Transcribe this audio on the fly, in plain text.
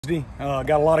Got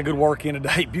a lot of good work in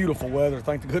today. Beautiful weather.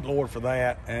 Thank the good Lord for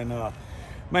that. And,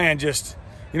 man, just,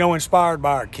 inspired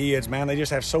by our kids, man. They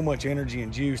just have so much energy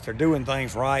and juice. They're doing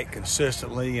things right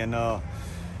consistently. And,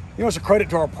 it's a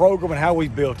credit to our program and how we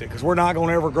built it, because we're not going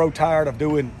to ever grow tired of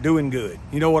doing good.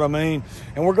 You know what I mean?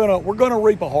 And we're gonna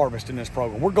reap a harvest in this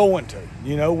program. We're going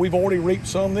to. We've already reaped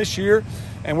some this year,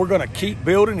 and we're going to keep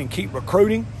building and keep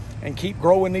recruiting and keep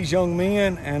growing these young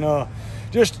men. And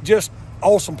just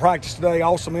awesome practice today,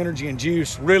 awesome energy and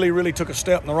juice. Really took a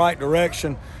step in the right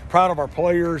direction. Proud of our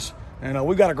players. And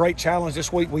we've got a great challenge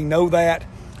this week. We know that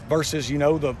versus,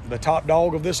 the top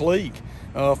dog of this league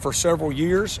for several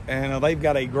years. And they've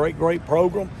got a great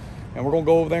program. And we're going to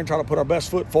go over there and try to put our best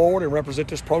foot forward and represent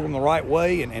this program the right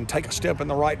way and take a step in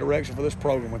the right direction for this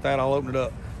program. With that, I'll open it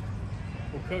up.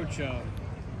 Well, Coach,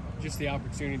 just the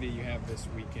opportunity you have this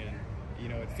weekend,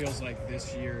 it feels like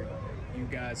this year you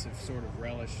guys have sort of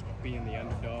relished being the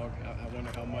underdog. I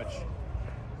wonder how much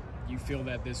you feel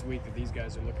that this week that these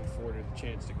guys are looking forward to the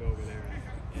chance to go over there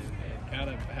and kind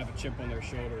of have a chip on their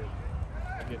shoulder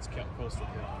against Coastal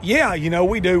Carolina. Yeah,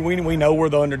 we do. We know we're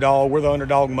the underdog. We're the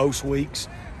underdog most weeks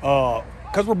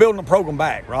because we're building the program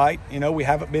back, right? We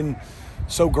haven't been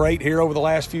so great here over the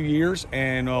last few years,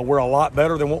 and we're a lot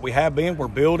better than what we have been. We're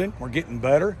building. We're getting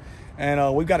better.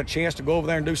 And we've got a chance to go over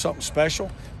there and do something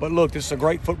special. But, look, this is a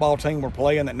great football team we're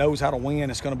playing that knows how to win.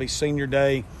 It's going to be senior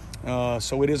day.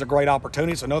 So it is a great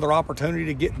opportunity. It's another opportunity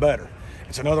to get better.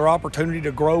 It's another opportunity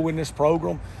to grow in this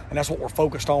program. And that's what we're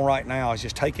focused on right now, is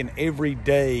just taking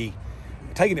advantage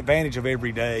of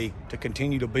every day to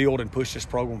continue to build and push this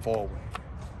program forward.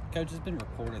 Coach, it's been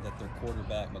reported that their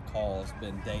quarterback, McCall, has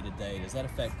been day-to-day. Does that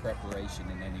affect preparation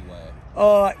in any way?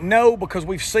 No, because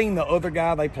we've seen the other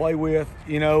guy they play with,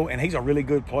 and he's a really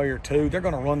good player too. They're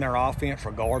going to run their offense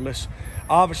regardless.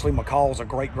 Obviously, McCall's a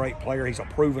great player. He's a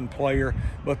proven player.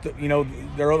 But,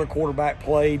 their other quarterback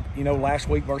played, last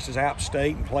week versus App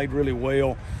State and played really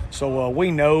well. So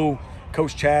we know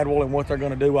Coach Chadwell and what they're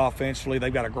going to do offensively.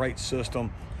 They've got a great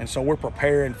system. And so we're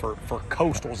preparing for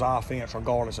Coastal's offense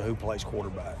regardless of who plays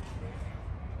quarterback.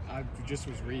 I just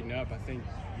was reading up. I think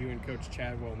you and Coach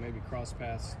Chadwell maybe crossed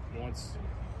paths once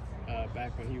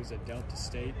back when he was at Delta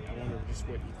State. I wonder just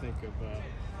what you think of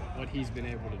what he's been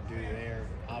able to do there,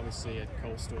 obviously at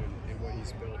Coastal and what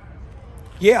he's built.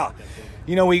 Yeah,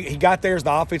 he got there as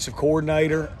the offensive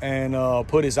coordinator and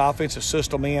put his offensive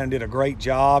system in and did a great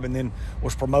job, and then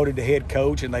was promoted to head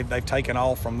coach, and they've taken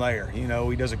off from there. He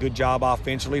does a good job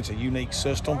offensively. It's a unique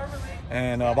system,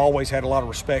 and I've always had a lot of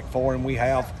respect for him.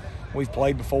 We've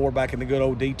played before back in the good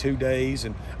old D2 days,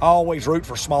 and I always root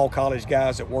for small college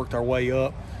guys that work their way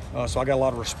up. So I got a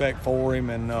lot of respect for him,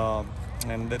 and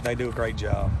they do a great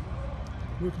job.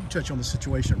 Can you touch on the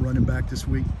situation at running back this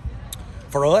week?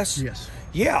 For us? Yes.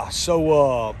 Yeah,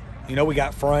 so, we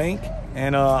got Frank,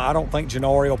 and I don't think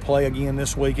Jannari will play again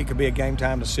this week. It could be a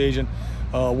game-time decision.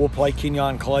 We'll play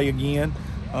Kenyon Clay again.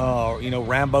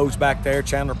 Rambo's back there.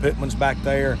 Chandler Pittman's back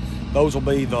there. Those will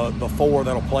be the four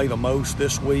that'll play the most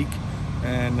this week.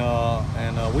 And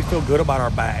we feel good about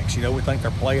our backs. We think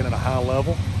they're playing at a high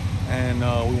level, and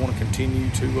we want to continue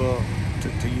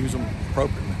to use them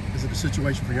appropriately. Is it a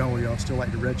situation for y'all where y'all still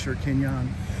like to redshirt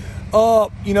Kenyon?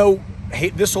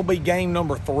 This will be game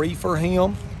number 3 for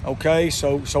him. Okay,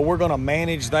 so we're going to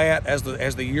manage that as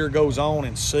the year goes on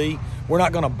and see. We're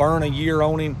not going to burn a year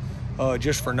on him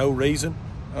just for no reason.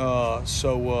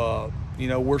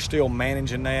 We're still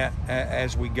managing that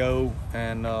as we go,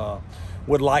 and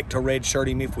would like to redshirt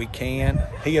him if we can.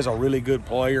 He is a really good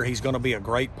player. He's going to be a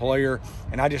great player,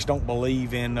 and I just don't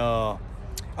believe in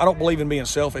being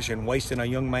selfish and wasting a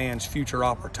young man's future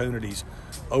opportunities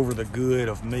over the good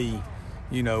of me,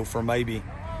 for maybe,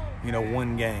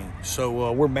 one game.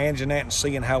 So we're managing that and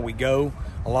seeing how we go.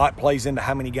 A lot plays into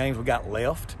how many games we got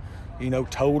left,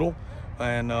 total,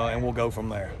 and we'll go from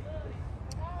there.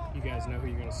 You guys know who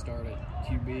you're going to start at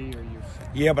QB, or you?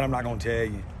 Yeah, but I'm not going to tell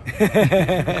you.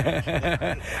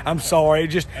 I'm sorry.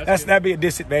 That'd be a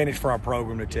disadvantage for our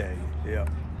program to tell you. Yeah.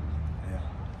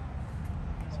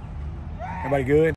 Everybody good?